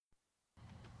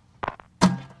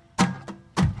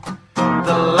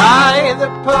The lie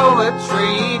that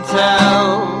poetry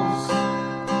tells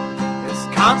is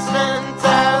constant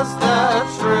as the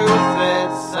truth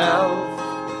itself.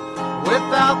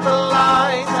 Without the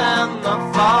lies and the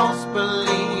false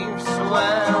beliefs,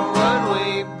 where would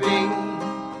we be?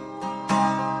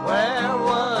 Where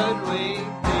would we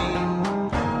be?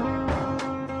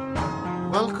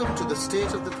 Welcome to the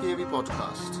State of the Theory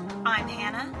podcast. I'm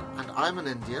Hannah. And I'm an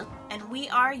India. And we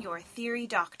are your theory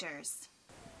doctors.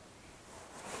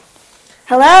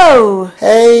 Hello!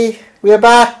 Hey, we're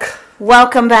back.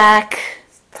 Welcome back.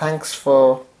 Thanks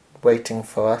for waiting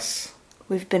for us.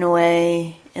 We've been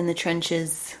away in the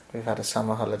trenches. We've had a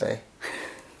summer holiday.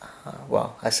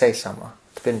 Well, I say summer.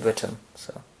 It's been Britain,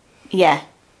 so. Yeah.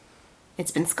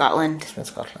 It's been Scotland. It's been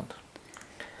Scotland.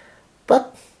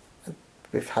 But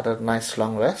we've had a nice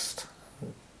long rest.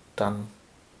 Done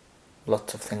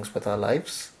lots of things with our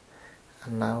lives.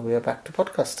 And now we are back to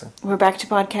podcasting. We're back to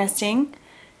podcasting.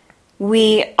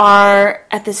 We are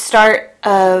at the start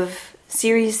of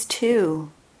Series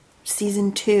 2.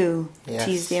 Season 2. Yes.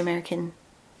 To use the American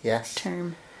Yes.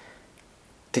 term.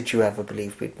 Did you ever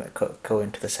believe we'd go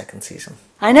into the second season?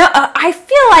 I know. I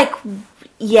feel like,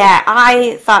 yeah,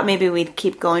 I thought maybe we'd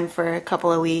keep going for a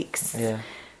couple of weeks. Yeah.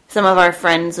 Some of our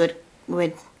friends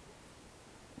would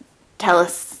tell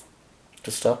us To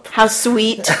stop? how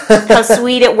sweet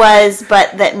it was,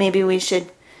 but that maybe we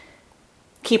should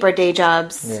keep our day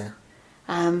jobs. Yeah.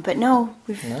 But no,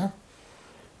 we've... No.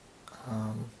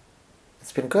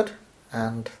 It's been good,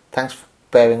 and thanks for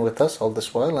bearing with us all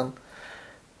this while, and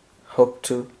hope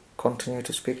to continue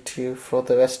to speak to you for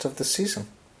the rest of the season.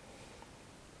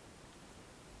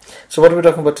 So what are we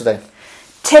talking about today?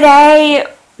 Today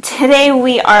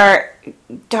we are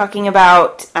talking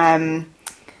about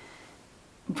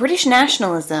British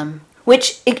nationalism,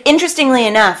 which, interestingly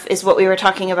enough, is what we were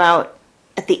talking about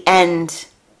at the end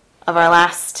of our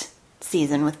last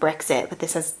season with Brexit, but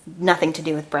this has nothing to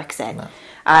do with Brexit. No.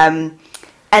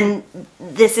 And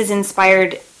this is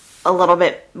inspired a little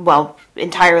bit, well,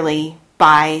 entirely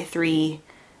by three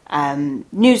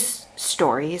news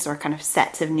stories, or kind of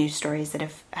sets of news stories that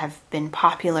have been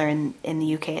popular in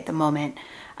the UK at the moment,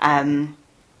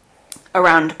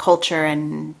 around culture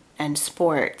and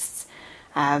sports.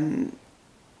 And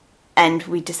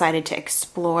we decided to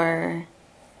explore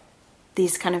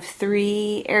these kind of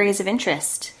three areas of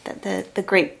interest that the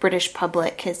great British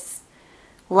public has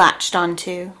latched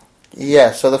onto.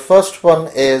 Yeah, so the first one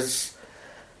is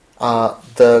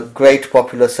the great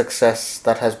popular success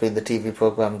that has been the TV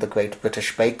program The Great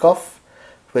British Bake Off,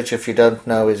 which, if you don't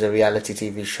know, is a reality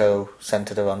TV show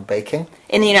centered around baking.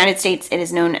 In the United States, it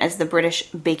is known as the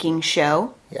British Baking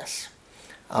Show. Yes.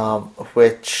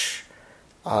 Which,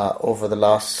 over the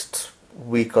last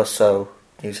week or so,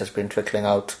 news has been trickling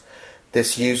out.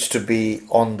 This used to be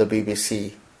on the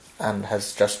BBC and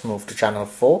has just moved to Channel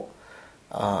 4,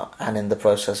 and in the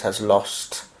process has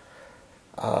lost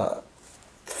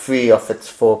 3 of its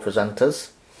 4 presenters.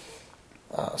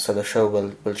 So the show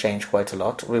will change quite a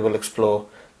lot. We will explore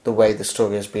the way the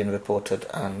story has been reported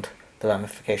and the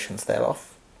ramifications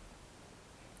thereof.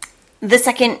 The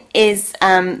second is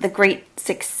the great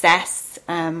success,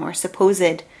 or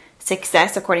supposed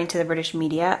success, according to the British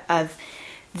media, of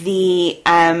the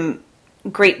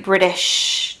Great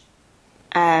Britain's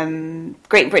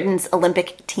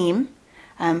Olympic team,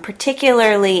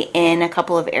 particularly in a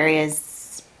couple of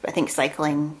areas. I think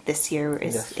cycling this year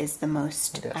is the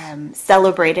most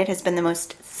celebrated, has been the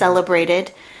most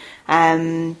celebrated.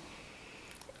 And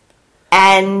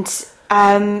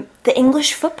the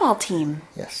English football team.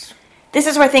 Yes. This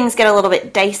is where things get a little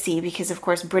bit dicey because, of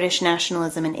course, British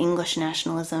nationalism and English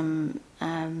nationalism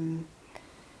are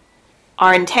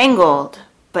entangled,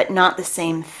 but not the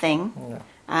same thing. No.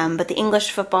 But the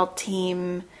English football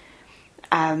team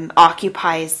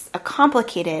occupies a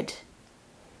complicated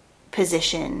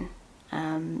position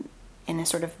in a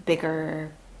sort of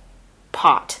bigger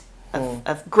pot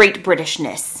of great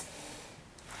Britishness.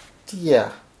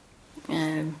 Yeah.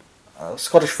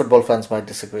 Scottish football fans might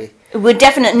disagree. Would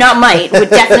definitely,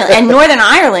 and Northern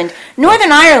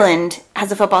Ireland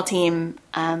has a football team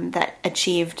that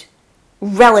achieved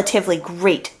relatively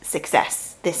great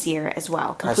success this year as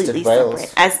well. Completely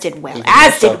separate. As did Wales.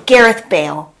 As did Gareth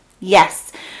Bale.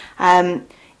 Yes.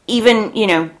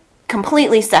 Even,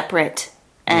 completely separate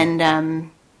and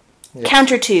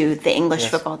counter to the English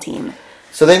football team.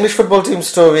 So the English football team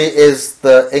story is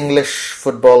the English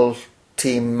football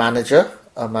team manager,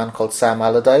 a man called Sam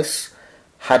Allardyce,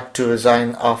 had to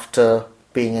resign after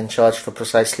being in charge for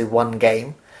precisely one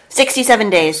game. 67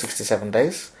 days. 67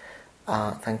 days.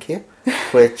 Thank you.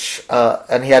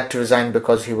 And he had to resign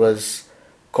because he was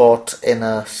caught in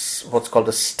what's called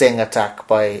a sting attack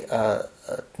by a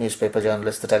newspaper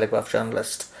journalist, the Telegraph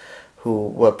journalist, who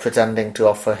were pretending to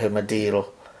offer him a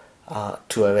deal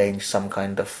to arrange some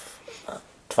kind of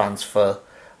transfer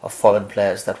of foreign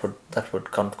players that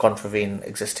would contravene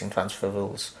existing transfer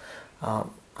rules.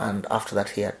 And after that,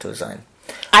 he had to resign.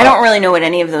 I don't really know what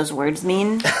any of those words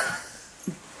mean,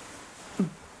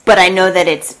 but I know that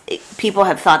people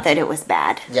have thought that it was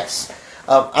bad. Yes.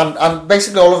 And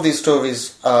basically all of these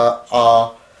stories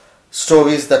are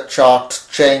stories that chart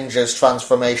changes,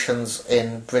 transformations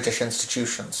in British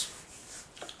institutions.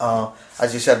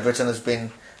 As you said, Britain has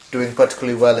been doing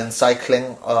particularly well in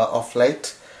cycling of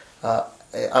late.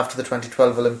 After the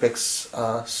 2012 Olympics,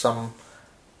 some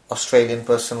Australian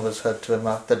person was heard to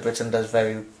remark that Britain does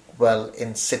very well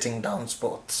in sitting down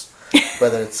sports,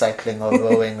 whether it's cycling or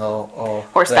rowing or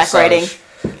horseback riding.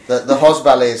 The horse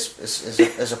ballet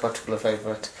is a particular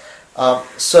favourite.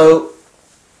 So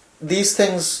these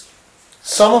things,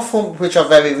 some of which are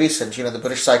very recent, the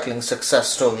British cycling success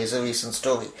story is a recent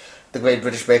story. The Great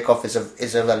British Bake Off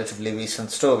is a relatively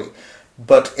recent story.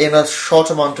 But in a short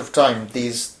amount of time,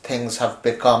 these things have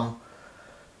become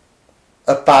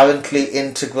apparently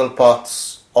integral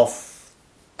parts of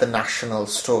the national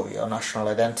story or national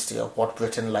identity of what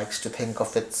Britain likes to think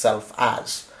of itself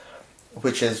as,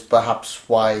 which is perhaps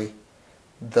why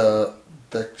the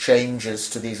changes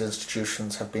to these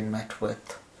institutions have been met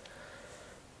with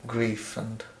grief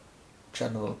and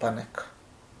general panic.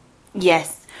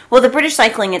 Yes. Well, the British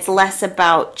cycling, it's less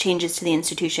about changes to the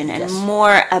institution and Yes.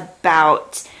 more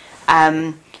about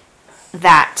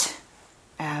that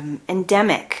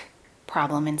endemic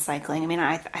problem in cycling. I mean,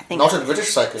 I think Not in British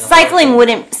cycling. cycling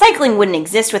wouldn't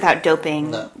exist without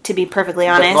doping. No. To be perfectly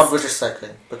But honest, not British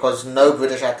cycling, because no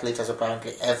British athlete has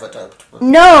apparently ever doped.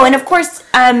 No, and of course,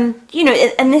 and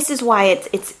this is why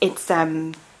it's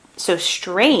so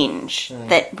strange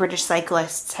that British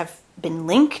cyclists have been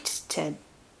linked to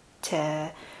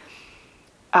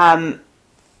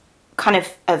kind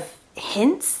of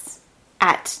hints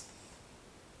at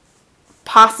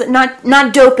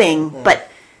not doping, but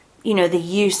the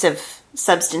use of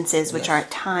substances which Yes. are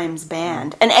at times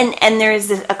banned, and there is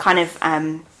a kind of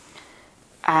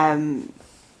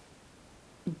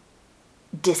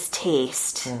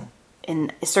distaste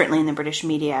certainly in the British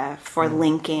media for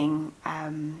linking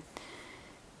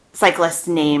cyclists'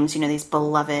 names, these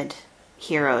beloved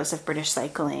heroes of British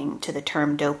cycling, to the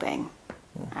term doping,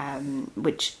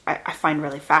 which I find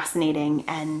really fascinating.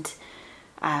 And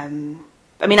I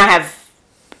mean, I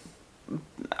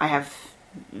have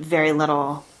very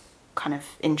little kind of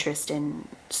interest in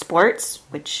sports,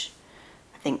 which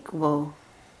I think will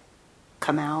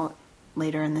come out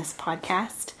later in this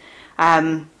podcast.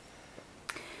 I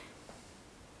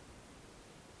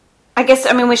guess,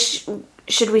 I mean,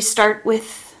 should we start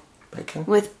with Baking?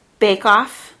 with Bake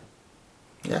Off?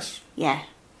 Yes. Yeah.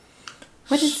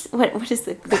 What is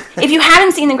the if you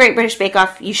haven't seen the Great British Bake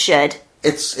Off, you should.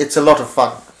 It's a lot of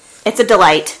fun. It's a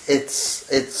delight. They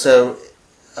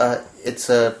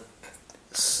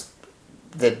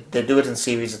do it in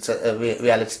series. It's a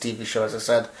reality TV show, as I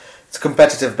said. It's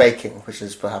competitive baking, which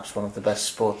is perhaps one of the best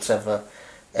sports ever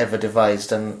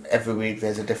devised. And every week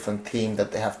there's a different theme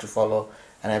that they have to follow.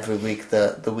 And every week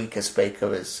the weakest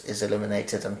baker is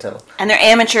eliminated until... And they're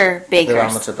amateur bakers. They're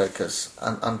amateur bakers.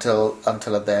 Until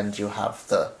at the end you have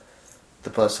the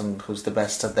person who's the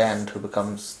best at the end who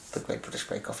becomes the Great British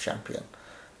Bake Off champion.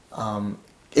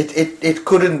 It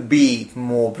couldn't be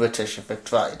more British if it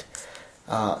tried.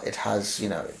 It has,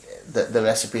 the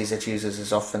recipes it uses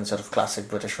is often sort of classic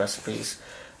British recipes.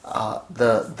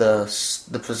 The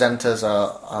presenters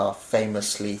are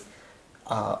famously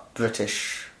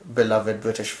British, beloved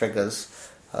British figures,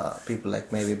 people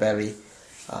like Mary Berry.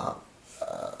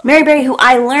 Mary Berry, who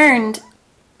I learned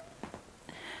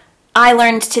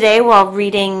today while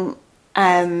reading,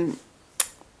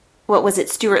 what was it,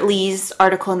 Stuart Lee's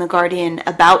article in The Guardian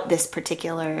about this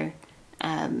particular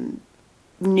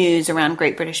news around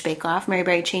Great British Bake Off. Mary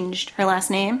Berry changed her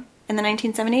last name in the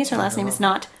 1970s. Her last name is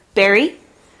not Berry.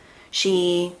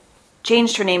 She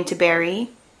changed her name to Berry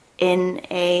in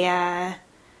a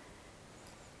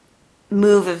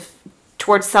move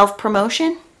towards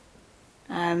self-promotion.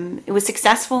 It was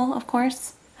successful, of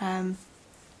course.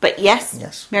 But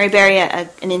yes, Mary Berry,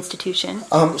 an institution.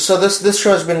 So this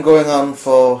show has been going on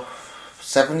for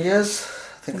 7 years.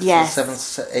 I think it's Yes.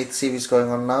 the 8th series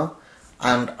going on now.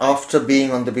 And after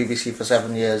being on the BBC for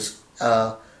 7 years,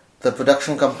 the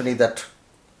production company that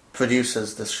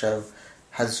produces this show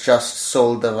has just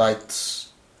sold the rights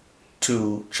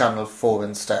to Channel 4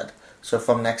 instead. So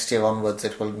from next year onwards,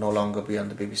 it will no longer be on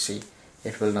the BBC.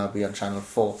 It will now be on Channel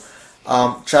 4.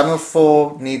 Channel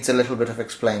 4 needs a little bit of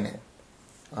explaining.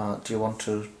 Do you want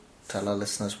to tell our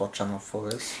listeners what Channel 4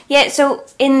 is? Yeah, so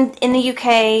in the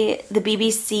UK, the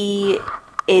BBC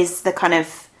is the kind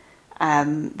of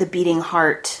the beating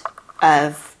heart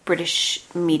of British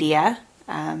media,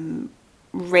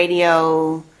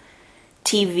 radio,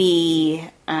 TV,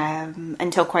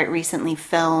 until quite recently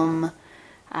film,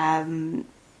 and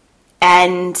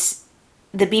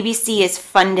the BBC is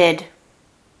funded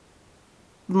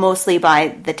mostly by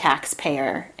the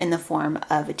taxpayer in the form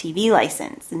of a TV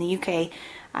license. In the UK,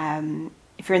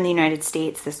 if you're in the United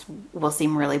States, this will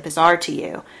seem really bizarre to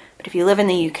you. But if you live in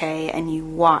the UK and you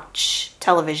watch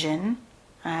television,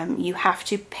 you have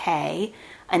to pay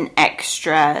an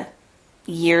extra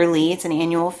yearly, it's an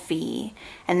annual fee,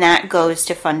 and that goes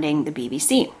to funding the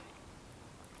BBC.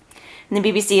 And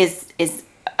the BBC is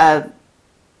a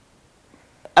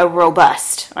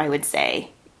robust, I would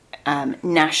say,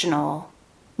 national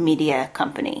media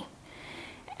company.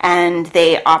 And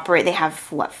they have,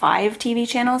 5 TV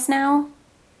channels now?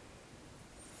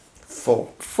 4.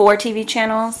 4 TV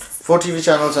channels? 4 TV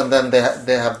channels, and then they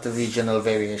have the regional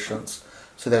variations.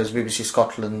 So there's BBC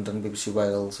Scotland and BBC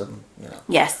Wales, and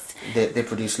Yes. They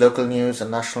produce local news and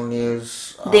national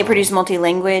news. They produce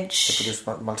multi-language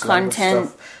content,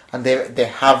 stuff, and they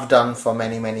have done for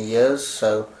many years.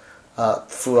 So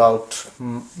throughout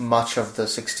much of the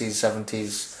 60s,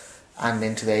 70s, and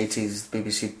into the 80s, the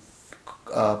BBC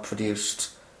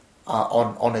produced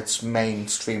on its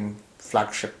mainstream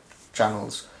flagship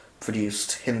channels,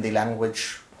 produced Hindi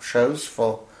language shows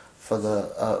for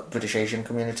the British Asian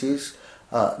communities.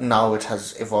 Now it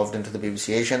has evolved into the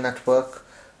BBC Asian network.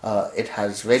 It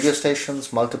has radio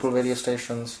stations, multiple radio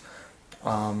stations.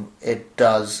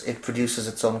 It produces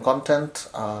its own content.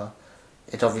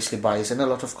 It obviously buys in a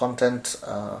lot of content.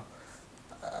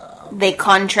 They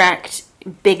contract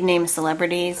big name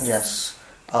celebrities. Yes.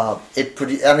 It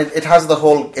has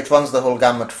it runs the whole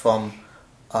gamut from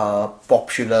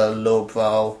popular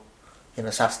lowbrow,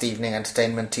 Saturday evening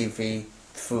entertainment TV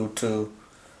through to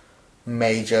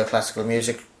major classical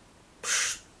music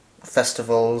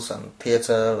festivals and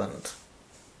theatre and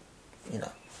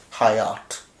high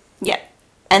art. Yeah,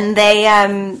 and they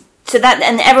and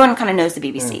everyone kind of knows the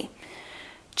BBC.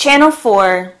 Channel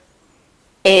 4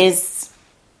 is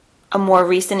a more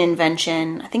recent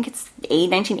invention. I think it's the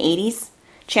 1980s.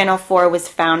 Channel 4 was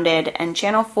founded, and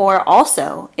Channel 4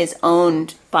 also is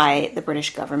owned by the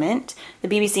British government. The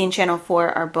BBC and Channel 4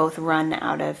 are both run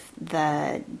out of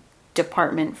the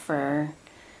Department for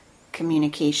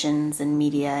Communications and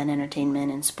Media and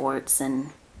Entertainment and Sports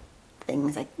and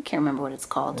things. I can't remember what it's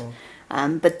called.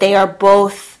 But they are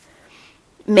both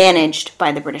managed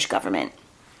by the British government.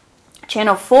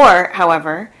 Channel 4,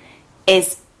 however,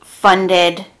 is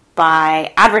funded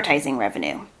by advertising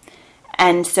revenue.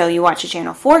 And so you watch a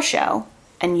Channel 4 show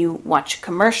and you watch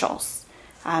commercials.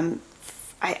 I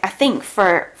think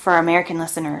for American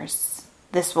listeners,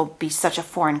 this will be such a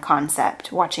foreign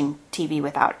concept, watching TV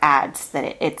without ads,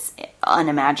 that it's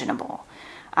unimaginable.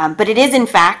 But it is, in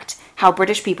fact, how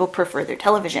British people prefer their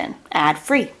television,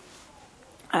 ad-free.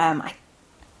 I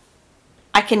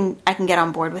can get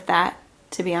on board with that,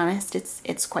 to be honest.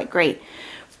 It's quite great.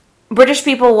 British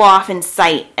people will often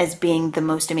cite as being the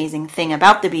most amazing thing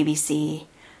about the BBC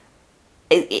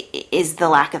is the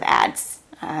lack of ads.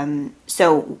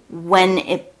 So when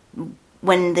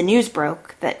the news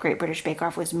broke that Great British Bake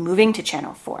Off was moving to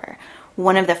Channel 4,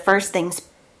 one of the first things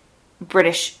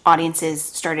British audiences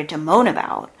started to moan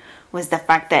about was the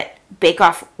fact that Bake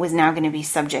Off was now going to be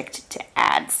subject to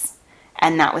ads,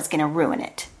 and that was going to ruin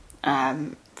it.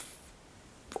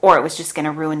 Or it was just going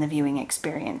to ruin the viewing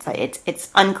experience.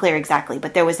 It's unclear exactly,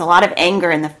 but there was a lot of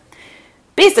anger, and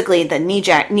basically the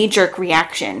knee-jerk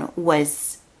reaction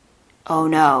was, oh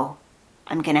no,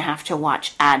 I'm going to have to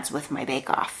watch ads with my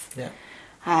Bake Off. Yeah.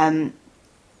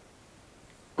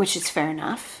 Which is fair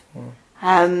enough.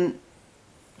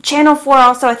 Channel 4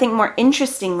 also, I think more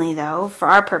interestingly though, for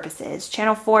our purposes,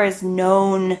 Channel 4 is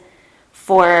known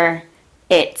for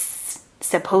its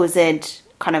supposed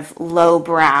kind of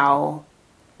lowbrow,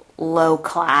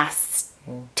 low-class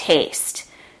taste.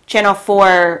 Channel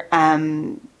 4,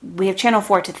 we have Channel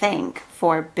 4 to thank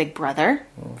for Big Brother,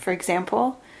 for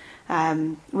example.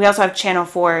 We also have Channel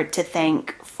 4 to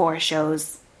thank for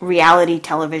shows, reality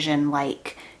television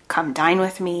like Come Dine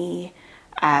With Me,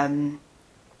 Sun,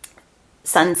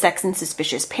 Sex and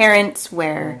Suspicious Parents,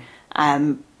 where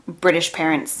British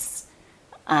parents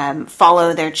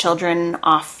follow their children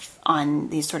off on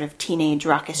these sort of teenage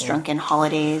raucous drunken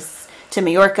holidays to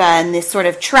Mallorca, and this sort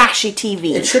of trashy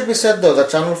TV. It should be said though that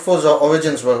Channel 4's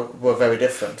origins were very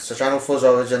different. So Channel 4's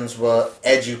origins were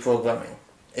edgy programming.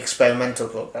 experimental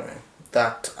programming,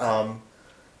 that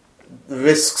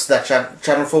risks that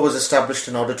Channel 4 was established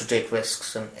in order to take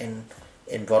risks in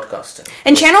broadcasting.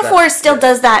 And Channel 4 still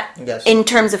does that Yes. in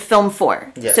terms of Film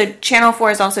 4. Yes. So Channel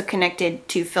 4 is also connected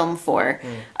to Film 4,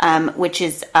 which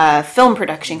is a film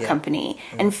production company.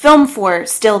 And Film 4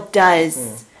 still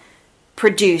does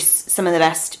produce some of the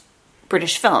best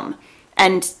British film.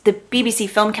 And the BBC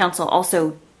Film Council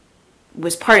also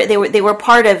was part of, they were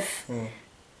part of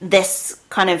this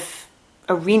kind of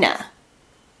arena,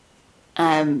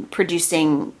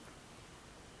 producing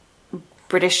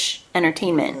British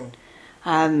entertainment.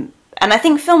 And I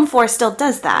think Film 4 still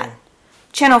does that.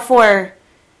 Channel 4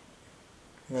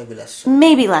 Maybe less so.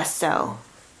 maybe less so.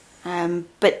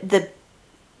 But the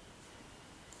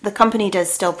company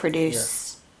does still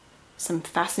produce some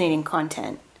fascinating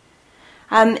content.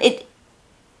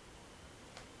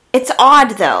 It's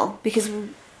odd though, because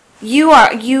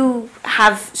you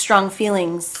have strong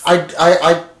feelings.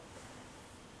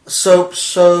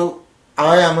 So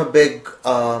I am a big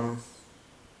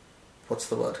what's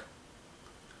the word?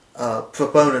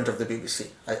 Proponent of the BBC.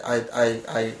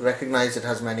 I recognise it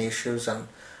has many issues, and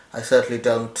I certainly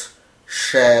don't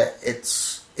share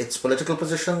its political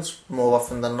positions more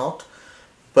often than not.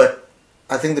 But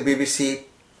I think the BBC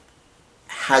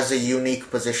has a unique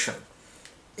position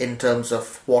in terms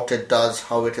of what it does,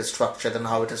 how it is structured, and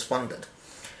how it is funded.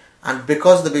 And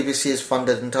because the BBC is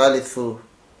funded entirely through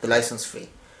the licence fee,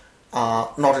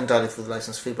 not entirely through the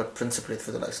licence fee, but principally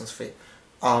through the licence fee,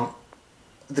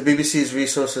 the BBC's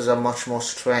resources are much more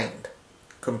strained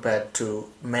compared to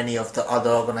many of the other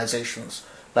organisations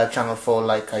like Channel 4,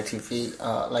 like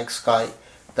ITV, like Sky,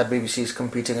 that BBC is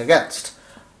competing against.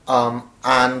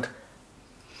 And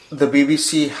the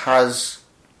BBC has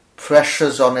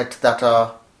pressures on it that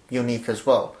are unique as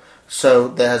well. So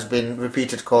there has been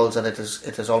repeated calls, and it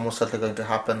is almost certainly going to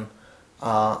happen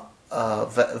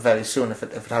very soon, if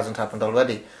it hasn't happened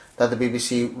already, that the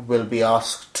BBC will be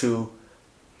asked to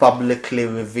publicly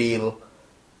reveal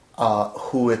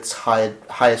who its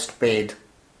highest paid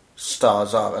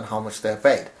stars are and how much they're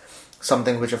paid.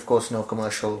 Something which, of course, no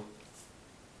commercial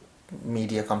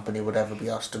media company would ever be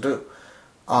asked to do.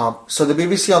 So the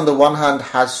BBC, on the one hand,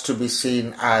 has to be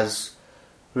seen as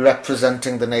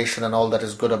representing the nation and all that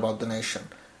is good about the nation,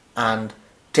 and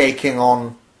taking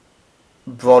on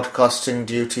broadcasting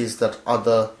duties that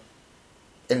other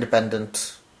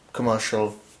independent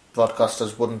commercial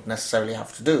broadcasters wouldn't necessarily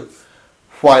have to do,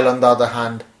 while on the other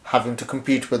hand having to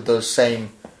compete with those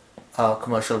same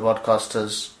commercial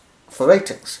broadcasters for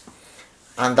ratings.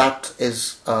 And that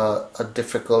is a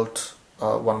difficult,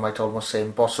 one might almost say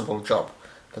impossible job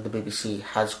that the BBC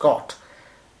has got,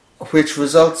 which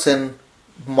results in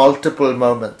multiple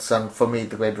moments, and for me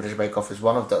the Great British Bake Off is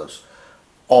one of those,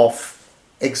 of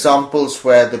examples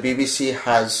where the BBC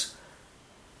has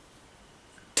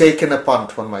taken a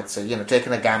punt, one might say,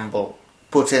 taken a gamble,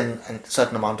 put in a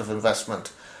certain amount of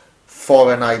investment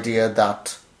for an idea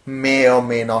that may or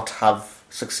may not have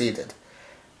succeeded.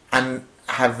 And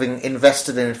having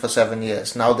invested in it for 7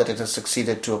 years, now that it has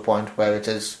succeeded to a point where it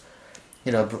is,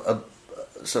 a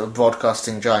sort of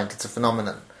broadcasting giant, it's a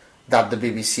phenomenon that the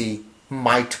BBC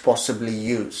might possibly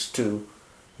use to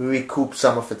recoup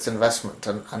some of its investment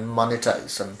and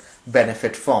monetize and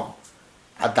benefit from.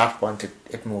 At that point,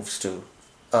 it moves to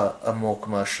a more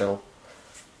commercial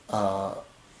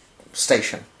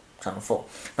station, Channel 4.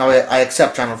 Now, I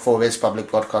accept Channel 4 is public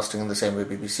broadcasting in the same way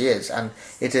BBC is, and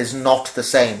it is not the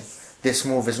same. This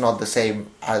move is not the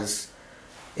same as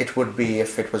it would be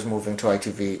if it was moving to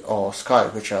ITV or Sky,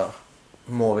 which are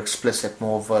more explicit,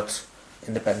 more overt,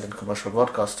 independent commercial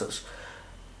broadcasters.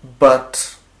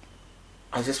 But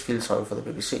I just feel sorry for the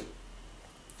BBC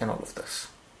in all of this.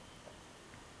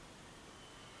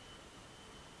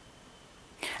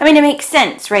 I mean, it makes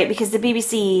sense, right? Because the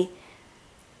BBC,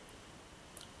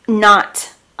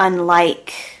 not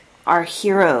unlike our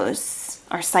heroes,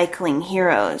 our cycling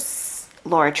heroes,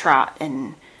 Laura Trott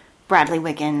and Bradley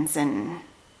Wiggins, and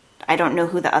I don't know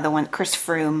who the other one, Chris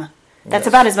Froome. That's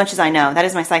about as much as I know. That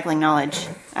is my cycling knowledge.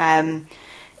 The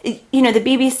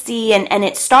BBC and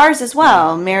its stars as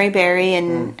well, Mary Berry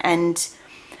and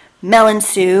Mel and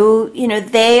Sue,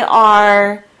 they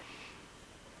are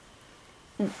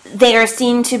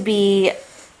seen to be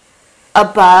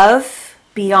above,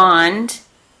 beyond,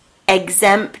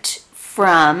 exempt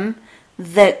from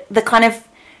the kind of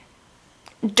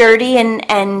dirty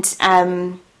and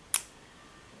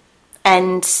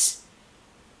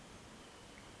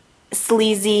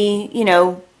sleazy,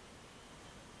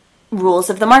 rules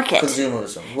of the market.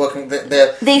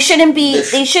 Consumerism. They shouldn't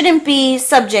be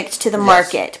subject to the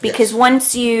market, because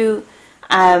once you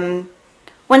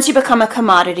once you become a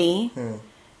commodity,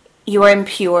 you're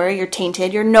impure, you're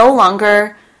tainted, you're no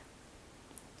longer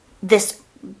this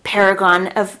paragon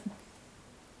of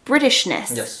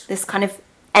Britishness. Yes. This kind of,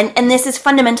 and this is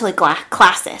fundamentally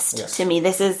classist Yes. to me.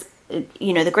 This is,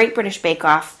 the Great British Bake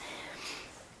Off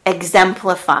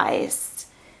exemplifies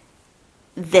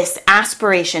this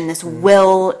aspiration, this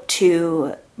will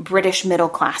to British middle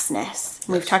classness.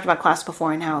 We've talked about class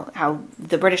before and how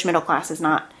the British middle class is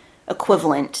not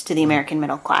equivalent to the American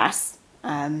middle class.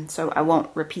 So I won't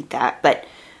repeat that. But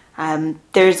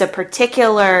there's a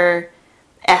particular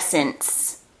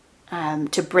essence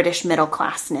to British middle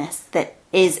classness that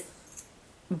is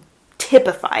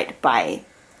typified by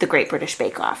the Great British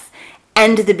Bake Off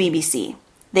and the BBC.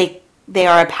 They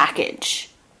are a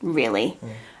package, really.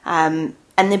 And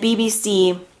the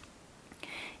BBC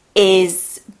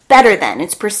is better than.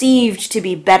 It's perceived to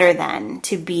be better than,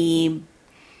 to be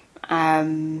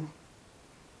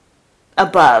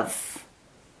above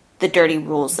the dirty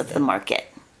rules of the market.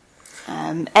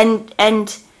 And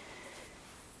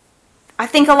I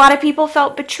think a lot of people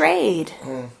felt betrayed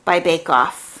by Bake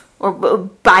Off, or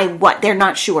by what? They're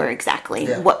not sure exactly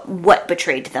what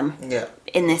betrayed them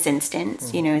in this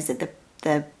instance. Is it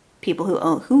the people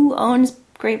who owns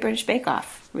Great British Bake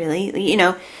Off, really?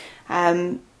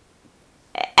 And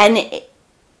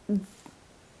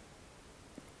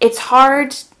it's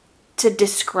hard to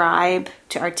describe,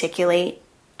 to articulate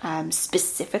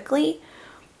specifically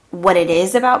what it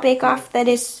is about Bake Off that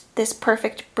is this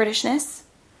perfect Britishness,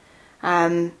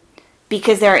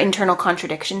 because there are internal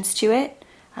contradictions to it.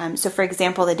 So, for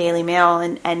example, the Daily Mail,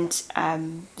 and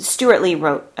Stuart Lee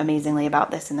wrote amazingly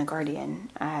about this in The Guardian.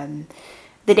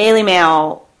 The Daily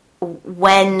Mail,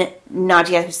 when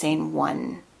Nadia Hussein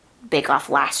won Bake Off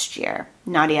last year,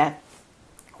 Nadia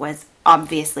was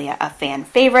obviously a fan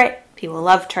favorite. People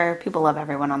loved her. People love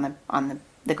everyone on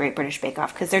the Great British Bake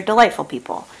Off because they're delightful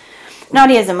people.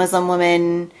 Nadia is a Muslim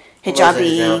woman,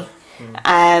 hijabi.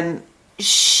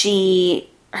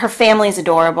 Her family is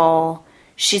adorable.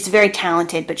 She's very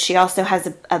talented, but she also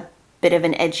has a bit of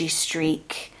an edgy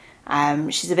streak.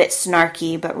 She's a bit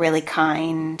snarky, but really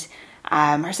kind.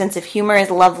 Her sense of humor is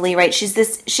lovely, right? She is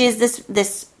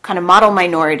this kind of model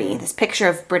minority, this picture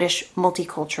of British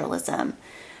multiculturalism.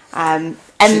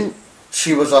 And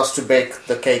she was asked to bake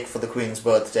the cake for the Queen's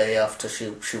birthday after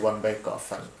she won Bake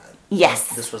Off, and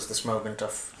yes, this was this moment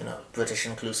of British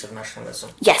inclusive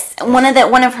nationalism. Yes, one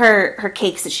of her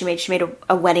cakes that she made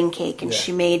a wedding cake, and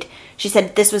she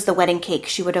said this was the wedding cake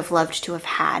she would have loved to have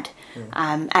had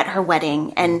at her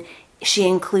wedding, and she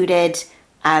included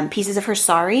pieces of her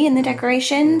sari in the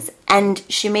decorations, and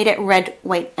she made it red,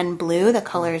 white, and blue, the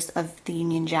colors of the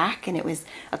Union Jack, and it was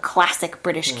a classic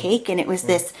British cake, and it was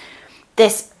this.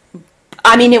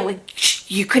 I mean,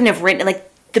 you couldn't have written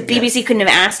the BBC couldn't have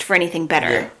asked for anything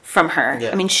better from her.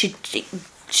 I mean, she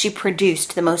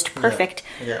produced the most perfect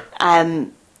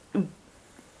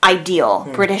ideal,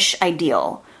 British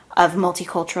ideal of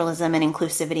multiculturalism and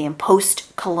inclusivity in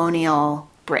post-colonial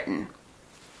Britain.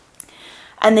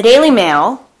 And the Daily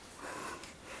Mail,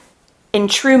 in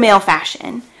true Mail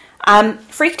fashion,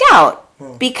 freaked out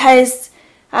because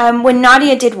when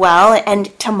Nadia did well, and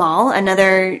Tamal,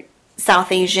 another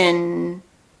South Asian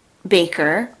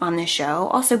baker on the show,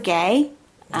 also gay,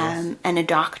 and a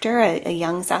doctor, a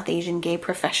young South Asian gay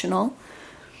professional,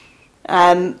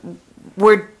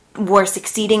 were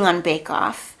succeeding on Bake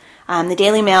Off. The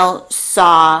Daily Mail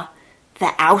saw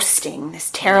the ousting,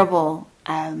 this terrible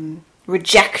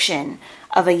rejection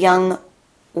of a young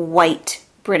white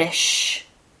British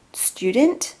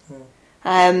student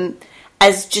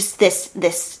as just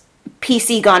this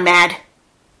PC gone mad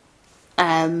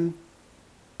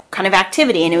kind of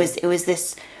activity, and it was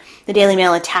this. The Daily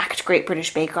Mail attacked Great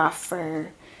British Bake Off for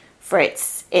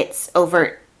its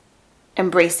overt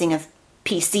embracing of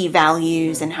PC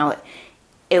values and how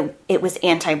it was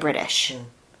anti-British.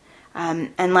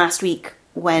 And last week,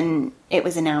 when it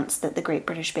was announced that the Great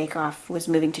British Bake Off was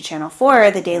moving to Channel 4,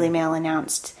 the Daily Mail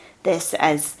announced this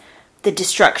as the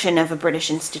destruction of a British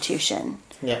institution.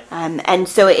 Yeah. And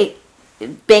so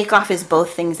Bake Off is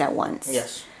both things at once.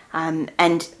 Yes.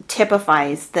 And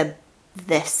typifies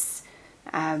this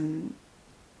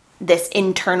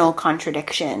internal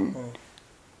contradiction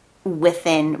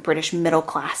within British middle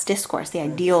class discourse, the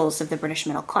ideals of the British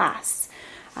middle class,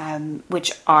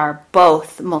 which are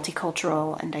both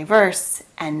multicultural and diverse,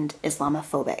 and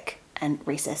Islamophobic and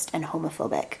racist and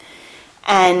homophobic.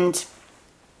 And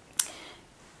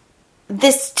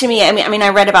this, to me, I mean, I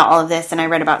read about all of this, and I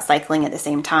read about cycling at the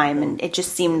same time, and it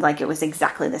just seemed like it was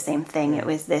exactly the same thing. It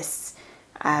was this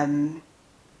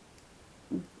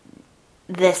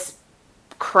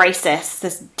crisis,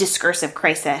 this discursive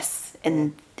crisis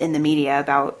in the media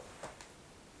about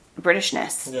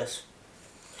Britishness. Yes.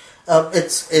 And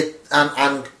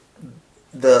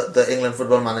the England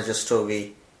football manager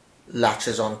story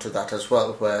latches on to that as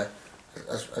well, where,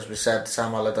 as we said,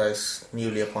 Sam Allardyce,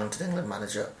 newly appointed England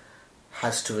manager,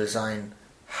 has to resign,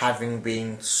 having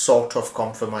been sort of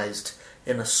compromised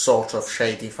in a sort of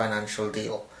shady financial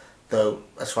deal. Though,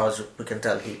 as far as we can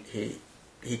tell,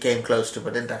 he came close to,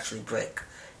 but didn't actually break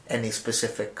any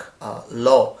specific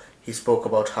law. He spoke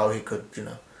about how he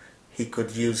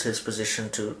could use his position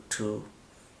to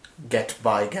get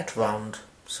round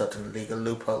certain legal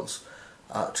loopholes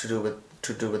to do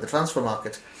with the transfer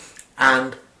market.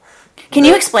 And can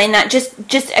you explain that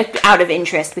just out of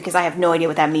interest, because I have no idea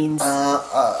what that means?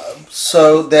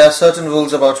 So there are certain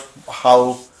rules about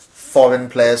how foreign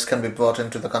players can be brought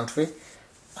into the country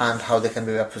and how they can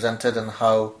be represented and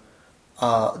how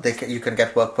you can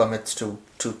get work permits to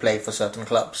play for certain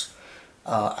clubs.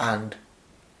 And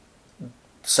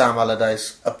Sam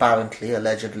Allardyce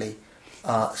allegedly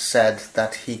said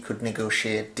that he could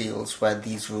negotiate deals where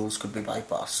these rules could be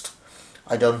bypassed.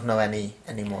 I don't know any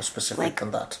more specific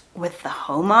than that. With the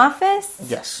Home Office?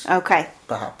 Yes. Okay.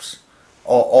 Perhaps.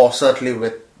 Or certainly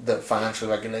with the financial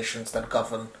regulations that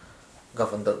govern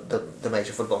the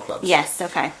major football clubs. Yes,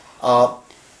 okay.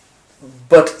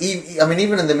 But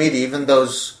even in the media, even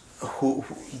those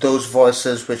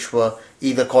voices which were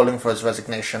either calling for his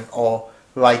resignation or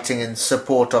writing in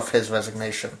support of his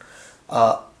resignation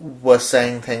were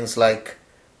saying things like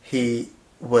he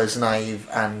was naive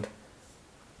and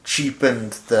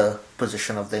cheapened the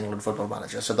position of the England football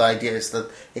manager. So the idea is that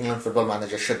England football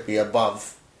manager should be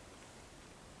above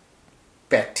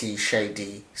petty,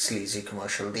 shady, sleazy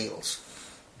commercial deals,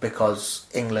 because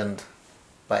England,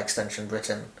 by extension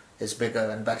Britain, is bigger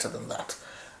and better than that,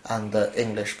 and the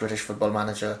British football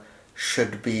manager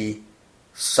should be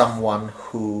someone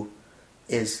who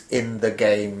is in the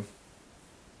game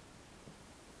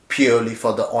purely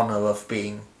for the honour of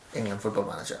being England football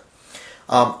manager.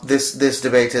 This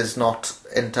debate is not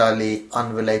entirely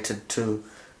unrelated to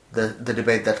the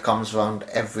debate that comes around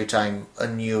every time a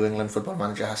new England football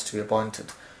manager has to be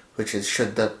appointed, which is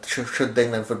should the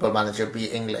England football manager be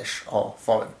English or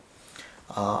foreign?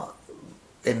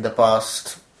 In the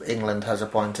past, England has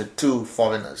appointed 2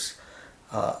 foreigners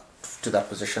to that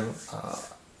position,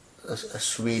 a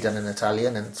Swede and an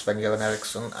Italian, in Sven-Göran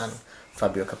Eriksson and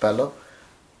Fabio Capello,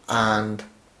 and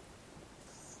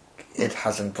it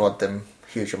hasn't brought them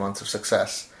huge amounts of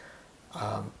success.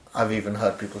 I've even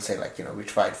heard people say, we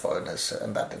tried foreigners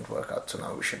and that didn't work out, so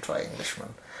now we should try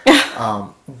Englishmen.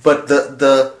 But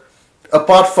the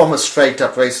apart from a straight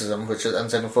up racism and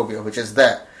xenophobia, which is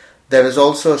there is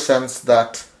also a sense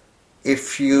that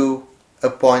if you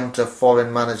appoint a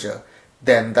foreign manager,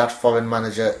 then that foreign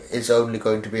manager is only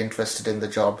going to be interested in the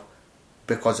job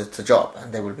because it's a job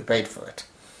and they will be paid for it.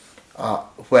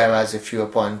 Whereas if you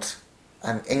appoint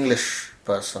an English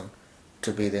person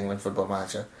to be the England football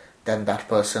manager, then that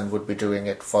person would be doing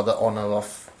it for the honour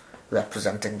of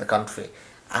representing the country,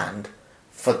 and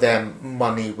for them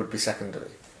money would be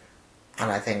secondary.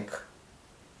 And I think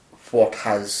what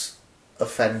has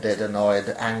offended, annoyed,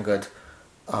 angered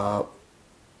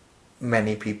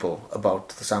many people about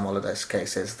the Sam Allardyce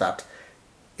case is that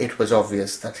it was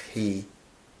obvious that he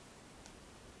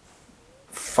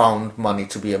found money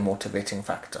to be a motivating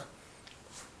factor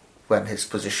when his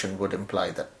position would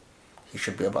imply that he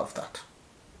should be above that.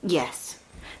 Yes.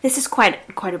 This is quite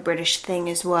a British thing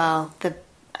as well. The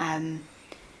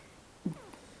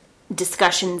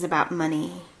discussions about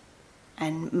money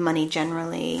and money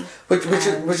generally. Which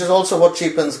is also what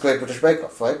cheapens Great British Bake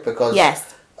Off, right? Because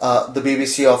yes. The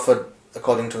BBC offered,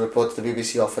 according to reports, the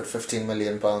BBC offered £15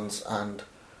 million and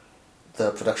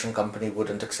the production company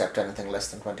wouldn't accept anything less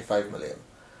than 25 million.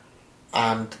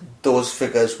 And those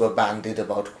figures were bandied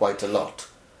about quite a lot.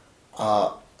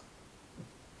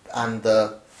 And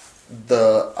the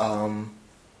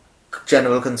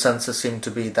general consensus seemed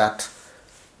to be that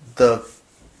the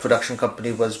production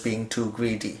company was being too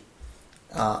greedy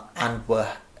and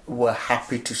were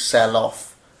happy to sell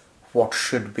off what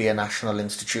should be a national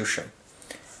institution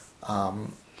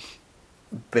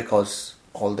because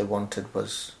all they wanted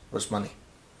was money.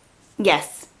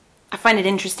 Yes. I find it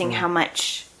interesting how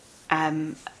much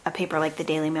a paper like the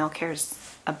Daily Mail cares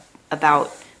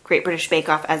about Great British Bake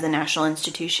Off as a national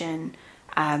institution,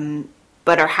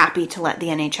 but are happy to let the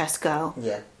NHS go.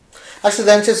 Yeah. Actually,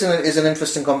 the NHS is an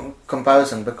interesting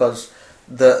comparison because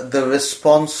the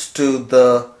response to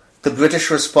the British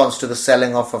response to the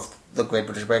selling off of the Great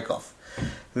British Bake Off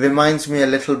reminds me a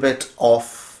little bit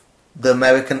of the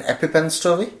American EpiPen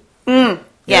story.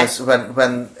 Yes, when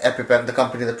EpiPen, the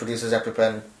company that produces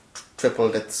EpiPen,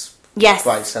 tripled its Yes.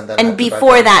 price, and then And had to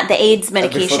before back that, the AIDS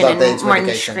medication before that, the and AIDS Martin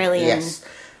medication. Shkreli. Yes,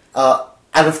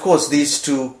 and of course these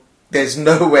two. There's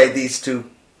no way these two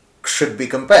should be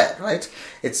compared, right?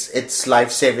 It's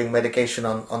life-saving medication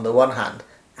on the one hand,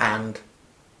 and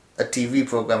a TV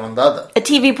program on the other. A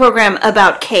TV program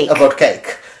about cake. About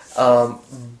cake,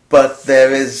 but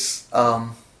there is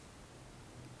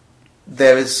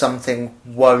something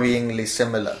worryingly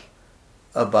similar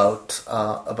about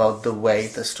the way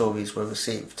the stories were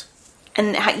received.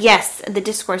 And yes, the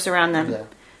discourse around them. Yeah.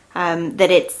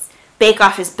 That it's Bake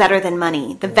Off is better than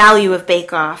money. The value of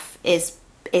Bake Off is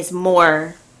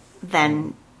more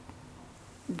than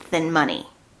money.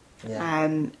 Yeah.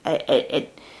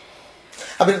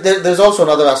 I mean, there's also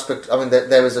another aspect. I mean,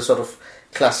 there is a sort of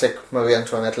classic Marie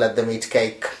Antoinette let them eat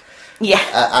cake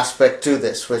aspect to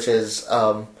this, which is,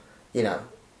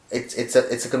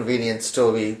 it's a convenient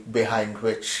story behind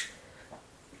which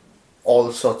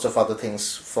all sorts of other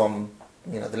things from,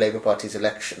 the Labour Party's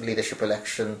leadership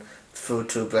election through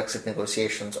to Brexit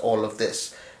negotiations, all of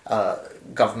this,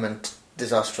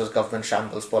 disastrous government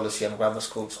shambles policy on grammar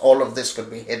schools, all of this could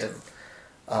be hidden.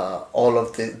 All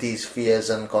of these fears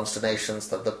and consternations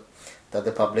that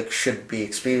the public should be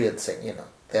experiencing.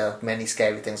 There are many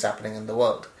scary things happening in the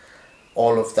world.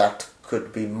 All of that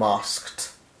could be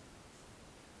masked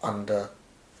under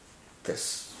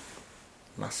this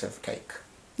massive cake.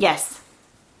 Yes.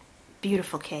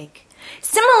 Beautiful cake. It's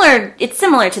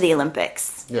similar to the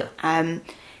Olympics. Yeah.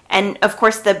 And of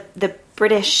course the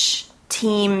British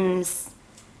teams,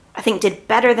 I think, did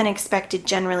better than expected,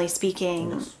 generally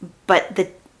speaking. Yes. But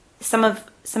some of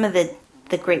the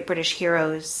great British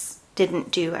heroes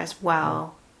didn't do as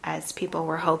well as people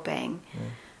were hoping.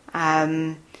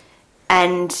 And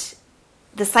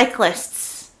the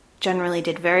cyclists generally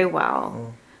did very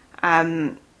well.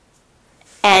 And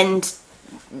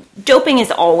doping is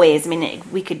always,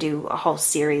 we could do a whole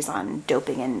series on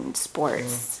doping in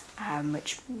sports,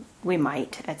 which we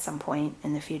might at some point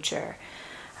in the future.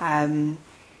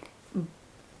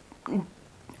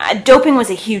 Doping was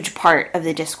a huge part of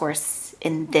the discourse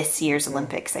in this year's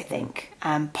Olympics, I think.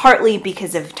 Partly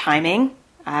because of timing,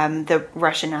 the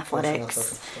Russian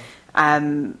athletics,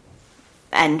 and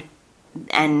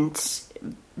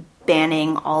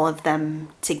banning all of them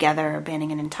together,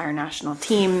 banning an entire national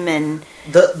team, and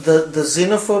the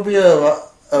xenophobia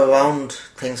around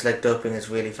things like doping is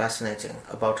really fascinating.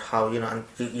 About how and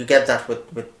you get that with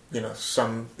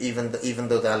some even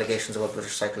though the allegations about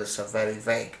British cyclists are very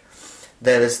vague,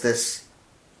 there is this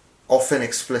often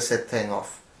explicit thing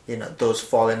of those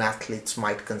foreign athletes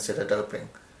might consider doping,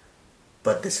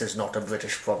 but this is not a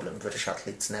British problem. British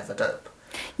athletes never dope.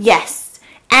 Yes,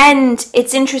 and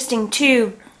it's interesting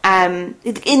too.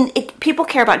 People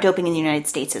care about doping in the United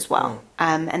States as well,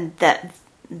 and that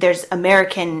there's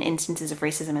American instances of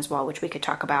racism as well, which we could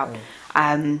talk about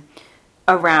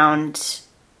around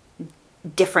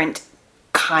different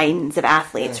kinds of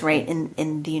athletes, right?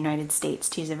 In the United States,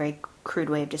 to use a very crude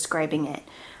way of describing it,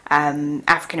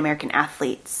 African American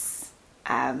athletes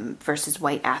versus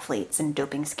white athletes and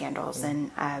doping scandals, and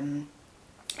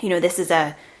this is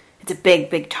it's a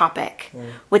big topic.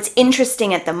 What's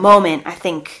interesting at the moment, I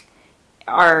think,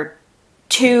 are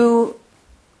two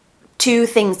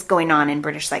things going on in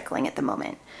British cycling at the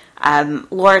moment.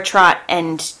 Laura Trott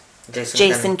and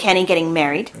Jason Kenny getting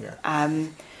married. Yeah.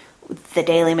 The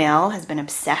Daily Mail has been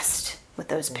obsessed with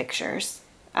those pictures.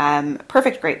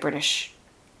 Perfect Great British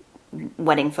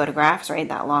wedding photographs, right?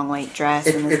 That long white dress.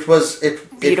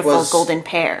 Beautiful golden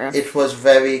pair. It was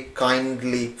very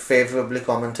kindly, favourably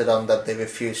commented on that they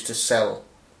refused to sell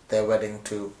their wedding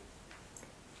to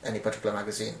any particular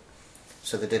magazine.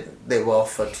 So they were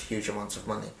offered huge amounts of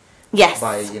money. Yes.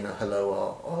 By,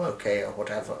 Hello or OK or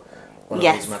whatever. One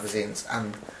of these magazines.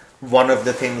 And one of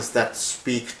the things that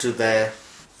speak to their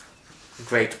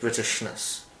great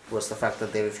Britishness was the fact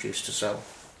that they refused to sell.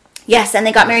 Yes, and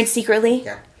they got married secretly.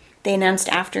 Yeah. They announced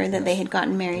after that they had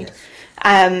gotten married.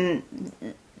 Yes.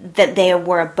 That they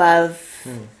were above...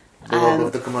 They were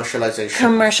above the commercialization.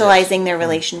 Commercializing their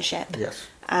relationship. Yes.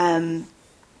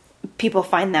 People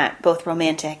find that both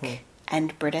romantic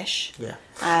and British. Yeah.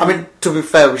 To be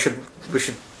fair, we should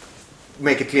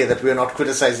make it clear that we are not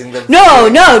criticizing them. No,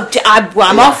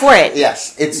 I'm all for it.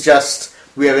 Yes, it's just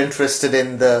we are interested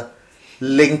in the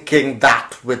linking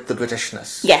that with the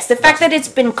Britishness. Yes, the fact that it's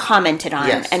been commented on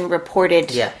and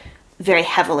reported very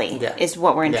heavily is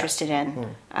what we're interested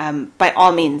in. By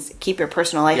all means, keep your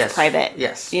personal life private.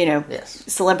 Yes.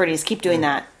 Celebrities keep doing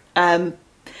that.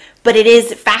 But it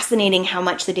is fascinating how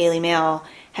much the Daily Mail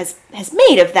has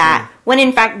made of that, when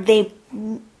in fact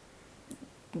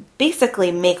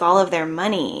basically make all of their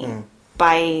money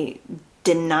by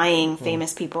denying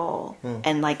famous people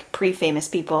and like pre-famous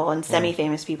people and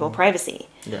semi-famous people privacy.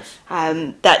 Yes.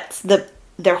 That's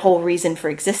their whole reason for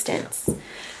existence.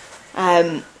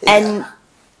 And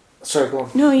sorry, go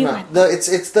on. No, you no, go ahead.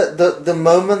 It's the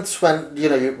moments when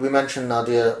we mentioned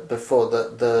Nadia before,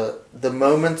 the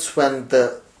moments when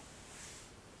the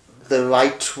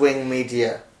right wing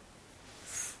media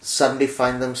suddenly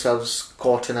find themselves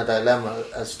caught in a dilemma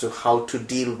as to how to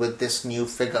deal with this new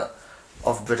figure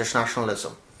of British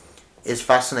nationalism is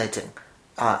fascinating.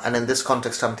 And in this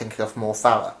context, I'm thinking of Mo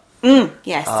Farah.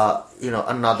 Yes.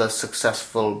 Another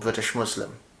successful British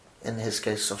Muslim, in his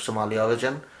case of Somali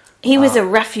origin. He was a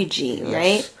refugee, Yes.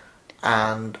 right?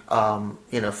 And,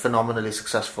 phenomenally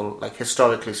successful, like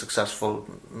historically successful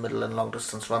middle and long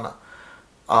distance runner.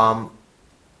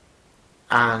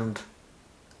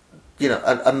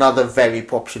 Another very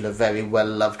popular, very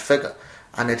well-loved figure.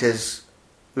 And it is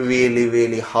really,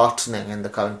 really heartening in the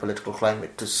current political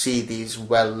climate to see these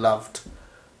well-loved,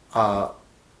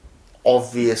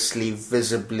 obviously,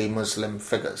 visibly Muslim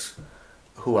figures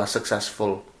who are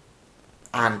successful,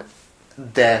 and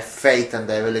their faith and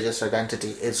their religious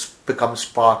identity becomes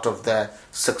part of their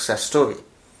success story.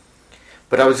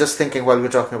 But I was just thinking while we were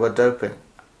talking about doping,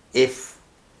 if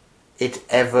it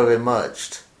ever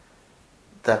emerged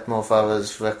that Mo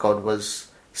Farah's record was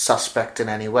suspect in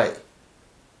any way,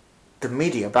 the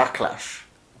media backlash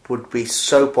would be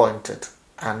so pointed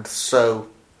and so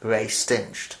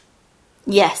race-tinged.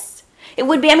 Yes, it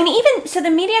would be. I mean, even so,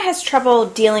 the media has trouble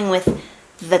dealing with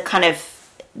the kind of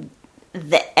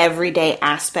the everyday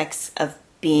aspects of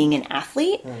being an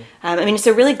athlete. It's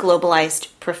a really globalized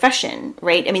profession,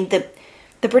 right? I mean,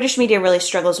 the British media really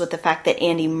struggles with the fact that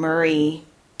Andy Murray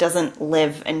doesn't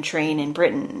live and train in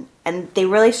Britain, and they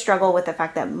really struggle with the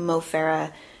fact that Mo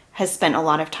Farah has spent a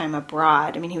lot of time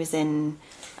abroad. I mean, he was in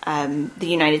the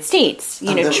United States,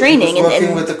 training. He was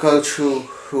working with the coach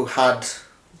who had...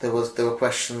 There were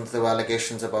questions, there were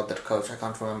allegations about that coach. I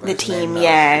can't remember the his team. name now.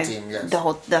 Yeah, The team, yes.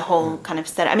 the whole kind of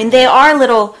setup. I mean, they are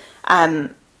little,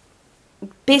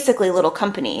 basically little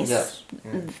companies Yes.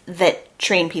 that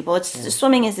train people.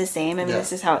 Swimming is the same. I mean,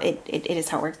 this is how it is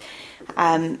how it works.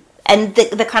 And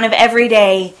the kind of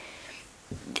everyday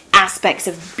aspects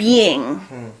of being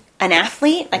an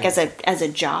athlete, like as a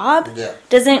job,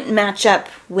 doesn't match up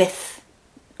with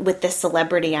the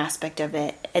celebrity aspect of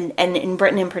it. And in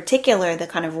Britain in particular, the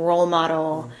kind of role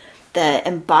model, the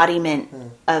embodiment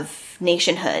of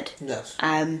nationhood. Yes.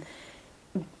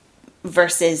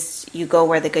 Versus you go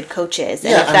where the good coach is,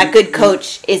 and Yeah, if and that good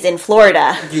coach is in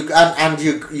Florida, You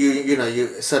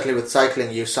certainly with cycling,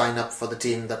 you sign up for the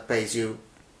team that pays you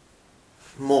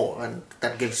more and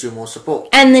that gives you more support.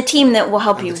 and the team that will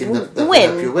help And you the team that will win.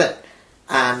 help you win.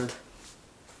 And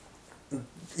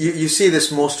you see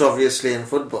this most obviously in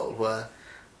football, where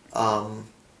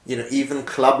even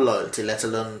club loyalty, let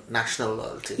alone national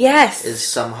loyalty, Yes. is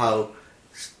somehow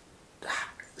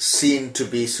seen to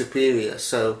be superior.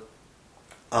 So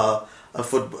a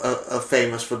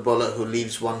famous footballer who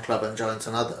leaves one club and joins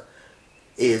another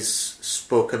is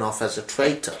spoken of as a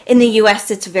traitor. In the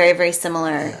US, it's very, very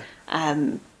similar.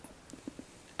 I'm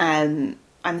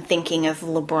thinking of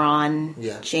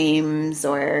LeBron James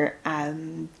or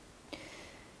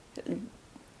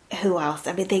who else?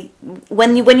 I mean,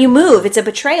 when you move, it's a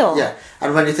betrayal. Yeah,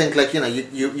 and when you think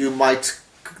you might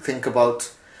think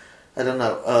about, I don't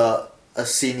know, a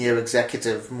senior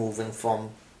executive moving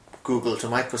from Google to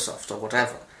Microsoft or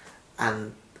whatever,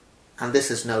 and this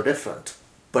is no different,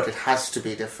 but it has to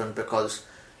be different because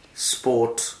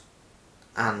sport,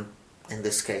 and in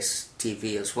this case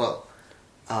TV as well,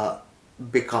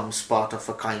 becomes part of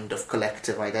a kind of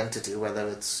collective identity, whether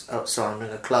it's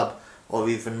surrounding a club or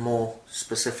even more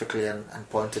specifically and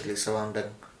pointedly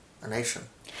surrounding a nation.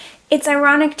 It's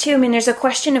ironic too. I mean, there's a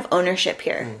question of ownership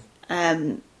here,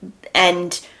 and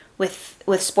with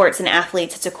sports and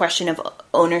athletes, it's a question of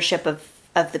ownership of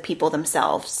the people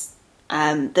themselves.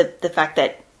 The fact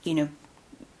that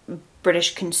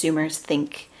British consumers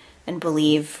think and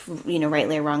believe,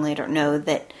 rightly or wrongly, I don't know,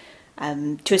 that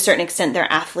to a certain extent their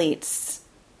athletes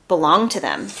belong to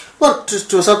them. Well,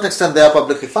 to a certain extent, they are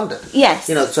publicly funded. Yes.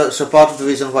 So part of the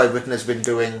reason why Britain has been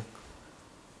doing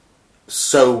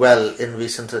so well in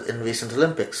recent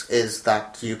Olympics is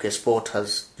that UK sport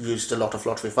has used a lot of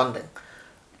lottery funding,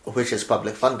 which is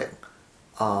public funding,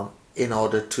 in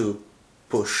order to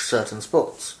push certain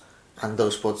sports. And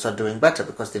those sports are doing better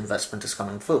because the investment is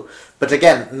coming through. But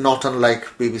again, not unlike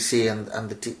BBC and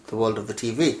the world of the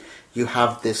TV, you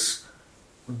have this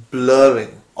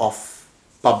blurring of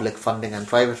public funding and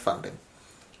private funding.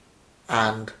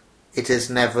 And it is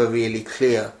never really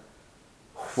clear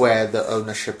where the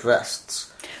ownership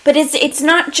rests. But it's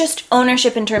not just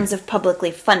ownership in terms of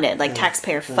publicly funded, like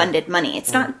taxpayer funded money.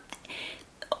 It's not.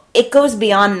 It goes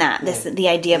beyond that. The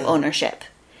idea of ownership.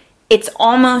 It's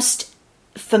almost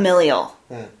familial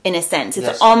in a sense.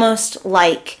 It's almost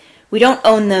like we don't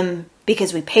own them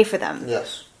because we pay for them.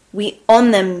 Yes. We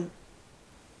own them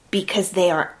because they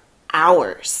are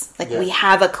ours. Like we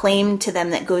have a claim to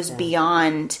them that goes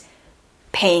beyond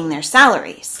paying their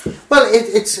salaries. Well,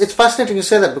 it's fascinating you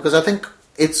say that, because I think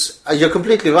you're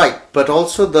completely right, but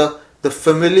also the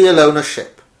familial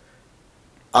ownership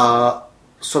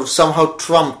sort of somehow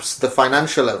trumps the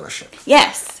financial ownership.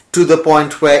 Yes. To the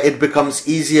point where it becomes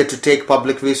easier to take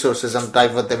public resources and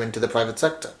divert them into the private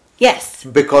sector. Yes.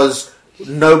 Because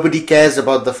nobody cares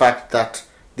about the fact that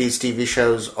these TV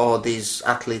shows or these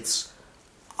athletes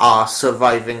are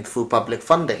surviving through public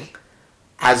funding,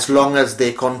 as long as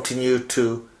they continue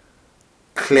to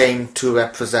claim to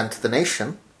represent the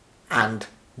nation and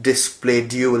display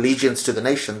due allegiance to the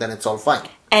nation, then it's all fine.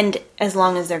 And as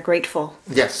long as they're grateful.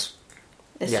 Yes.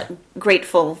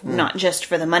 Grateful not just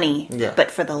for the money, but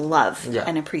for the love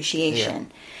and appreciation.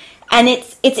 And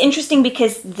it's interesting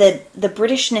because the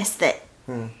Britishness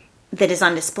that is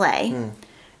on display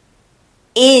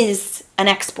is an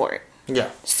export.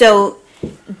 Yeah. So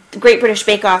the Great British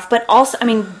Bake Off, but also, I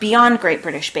mean, beyond Great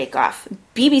British Bake Off,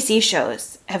 BBC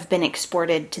shows have been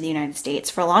exported to the United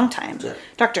States for a long time. Yeah.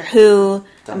 Doctor Who,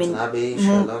 Downton Abbey,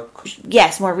 Sherlock.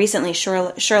 Yes, more recently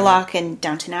Sherlock and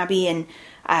Downton Abbey, and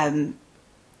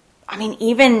I mean,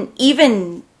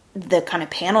 even the kind of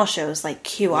panel shows like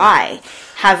QI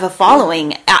have a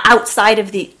following outside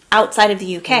of the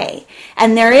UK,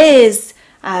 and there is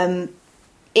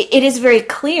it is very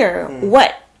clear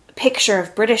what picture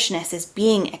of Britishness is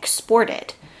being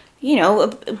exported. You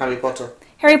know, Harry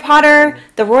Potter,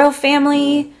 the royal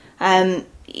family. You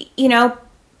know,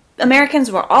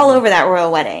 Americans were all over that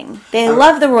royal wedding. They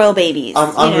love the royal babies.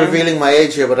 I'm revealing my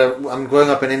age here, but I'm growing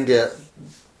up in India.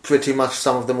 Pretty much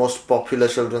some of the most popular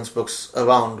children's books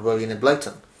around were Enid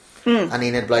Blyton. And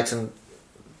Enid Blyton,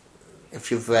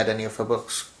 if you've read any of her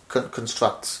books,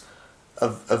 constructs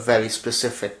a very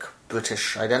specific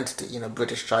British identity, you know,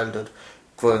 British childhood,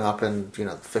 growing up in, you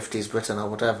know, 50s Britain or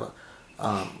whatever,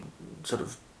 sort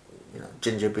of, you know,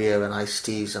 ginger beer and iced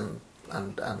teas and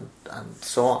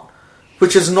so on,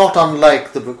 which is not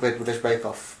unlike the Great British Bake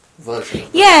Off version.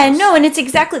 No, and it's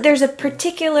exactly, there's a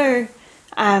particular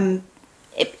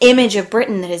image of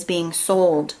Britain that is being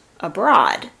sold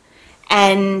abroad,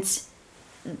 and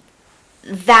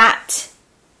that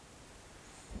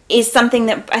is something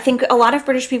that I think a lot of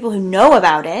British people who know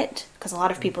about it, because a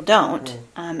lot of people don't,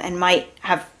 and might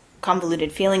have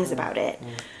convoluted feelings about it,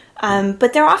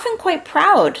 but they're often quite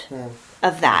proud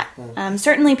of that.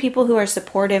 Certainly people who are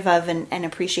supportive of and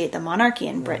appreciate the monarchy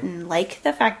in Britain like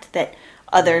the fact that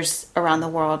others around the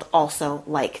world also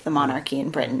like the monarchy in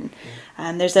Britain.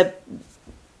 There's a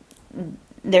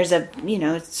you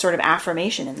know, sort of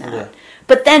affirmation in that.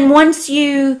 But then once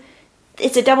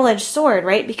it's a double-edged sword,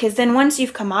 right? Because then once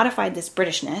you've commodified this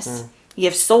Britishness,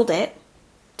 you've sold it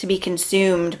to be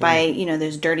consumed by, you know,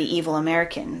 those dirty, evil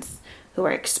Americans who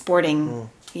are exporting,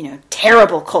 you know,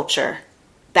 terrible culture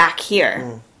back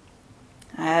here.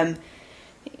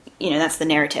 You know, that's the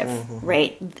narrative,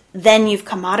 right? Then you've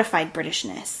commodified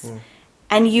Britishness,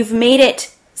 and you've made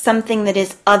it something that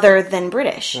is other than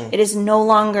British. It is no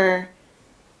longer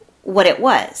what it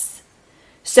was.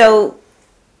 So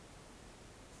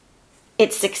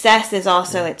its success is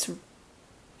also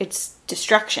its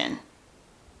destruction.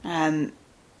 And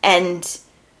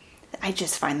I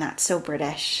just find that so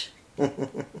British.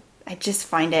 I just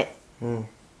find it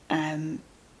to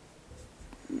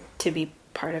be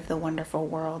part of the wonderful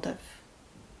world of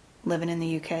living in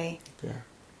the UK. Yeah.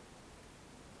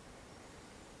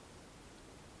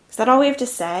 Is that all we have to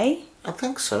say? I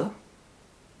think so.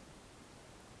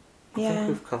 I think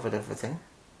we've covered everything.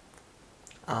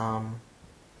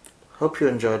 Hope you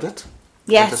enjoyed it.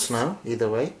 Yes. Let us know, either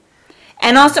way.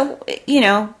 And also, you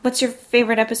know, what's your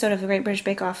favorite episode of The Great British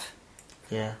Bake Off?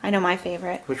 Yeah. I know my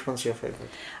favorite. Which one's your favorite?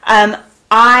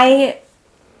 I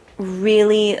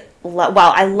really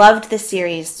I loved the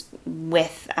series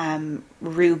with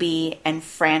Ruby and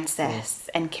Frances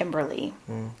and Kimberly.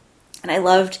 And I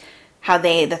loved how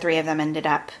the three of them ended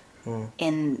up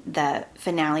in the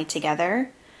finale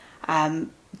together.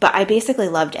 But I basically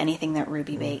loved anything that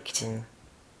Ruby baked.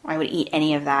 I would eat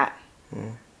any of that.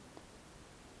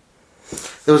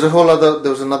 There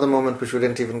was another moment which we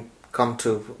didn't even come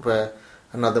to, where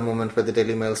the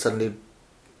Daily Mail suddenly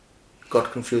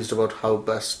got confused about how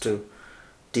best to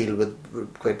deal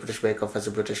with Great British Bake Off as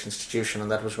a British institution,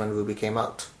 and that was when Ruby came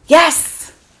out.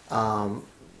 Yes!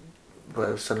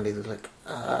 Where suddenly they're like,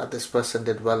 this person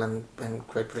did well in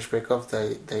Great British Bake Off,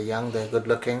 they're young, they're good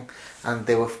looking, and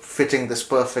they were fitting this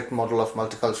perfect model of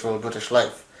multicultural British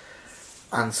life.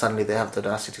 And suddenly they have the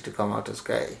audacity to come out as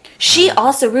gay.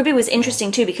 Ruby was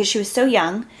interesting too because she was so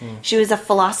young. She was a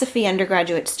philosophy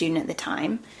undergraduate student at the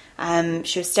time.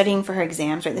 She was studying for her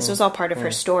exams, right? This was all part of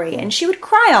her story. And she would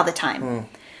cry all the time.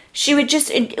 She would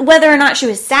just, whether or not she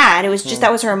was sad, it was just,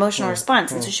 that was her emotional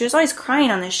response. And so she was always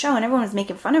crying on this show and everyone was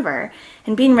making fun of her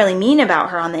and being really mean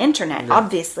about her on the internet,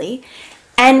 obviously.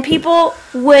 And people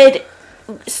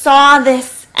saw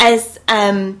this as,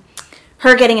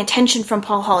 her getting attention from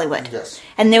Paul Hollywood. Yes.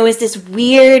 And there was this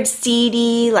weird,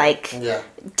 seedy,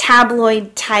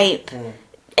 tabloid type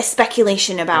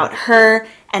speculation about her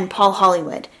and Paul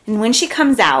Hollywood. And when she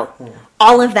comes out,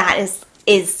 all of that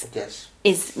is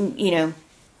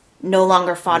no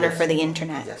longer fodder for the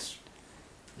internet. Yes.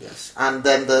 Yes. And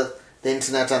then the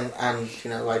internet and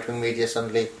right-wing media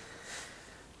suddenly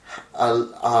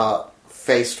are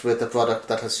faced with a product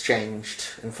that has changed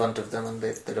in front of them, and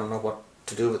they don't know what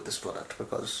to do with this product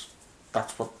because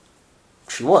that's what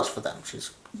she was for them.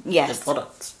 She's the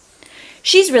product.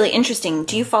 She's really interesting.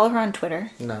 Do you follow her on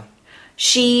Twitter? No.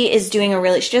 She is doing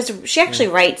she actually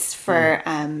writes for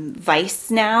Vice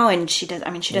now, and she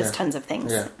does tons of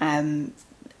things. Yeah.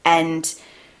 And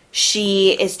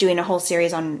she is doing a whole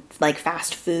series on like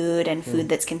fast food and food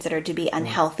that's considered to be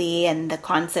unhealthy and the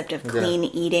concept of clean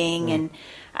eating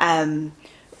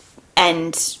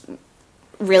and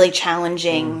really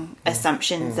challenging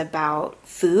assumptions about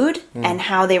food and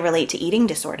how they relate to eating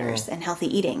disorders and healthy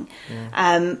eating.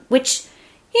 Which,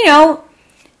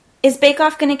 is Bake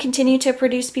Off going to continue to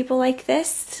produce people like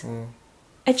this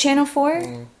at Channel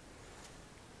 4?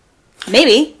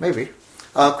 Maybe.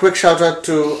 Quick shout out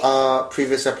to our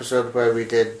previous episode where we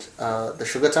did the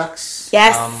sugar tax.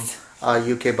 Yes. Our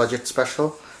UK budget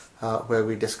special, where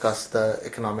we discussed the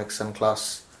economics and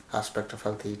class aspect of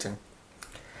healthy eating.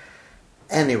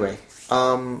 Anyway,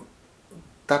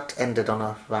 that ended on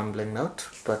a rambling note,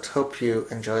 but hope you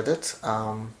enjoyed it.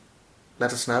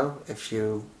 Let us know if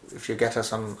you get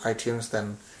us on iTunes,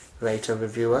 then rate or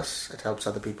review us. It helps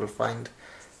other people find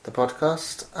the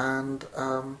podcast, and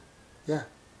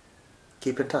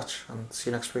keep in touch, and see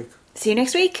you next week. See you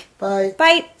next week. Bye.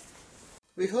 Bye.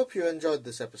 We hope you enjoyed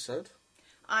this episode.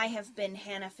 I have been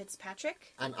Hannah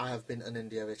Fitzpatrick. And I have been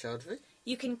Anindya Chowdhury.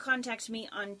 You can contact me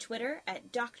on Twitter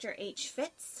at Dr. H.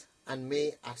 Fitz. And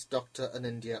me at Dr.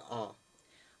 Anindya R.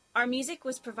 Our music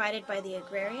was provided by the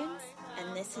Agrarians,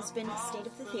 and this has been State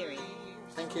of the Theory.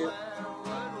 Thank you.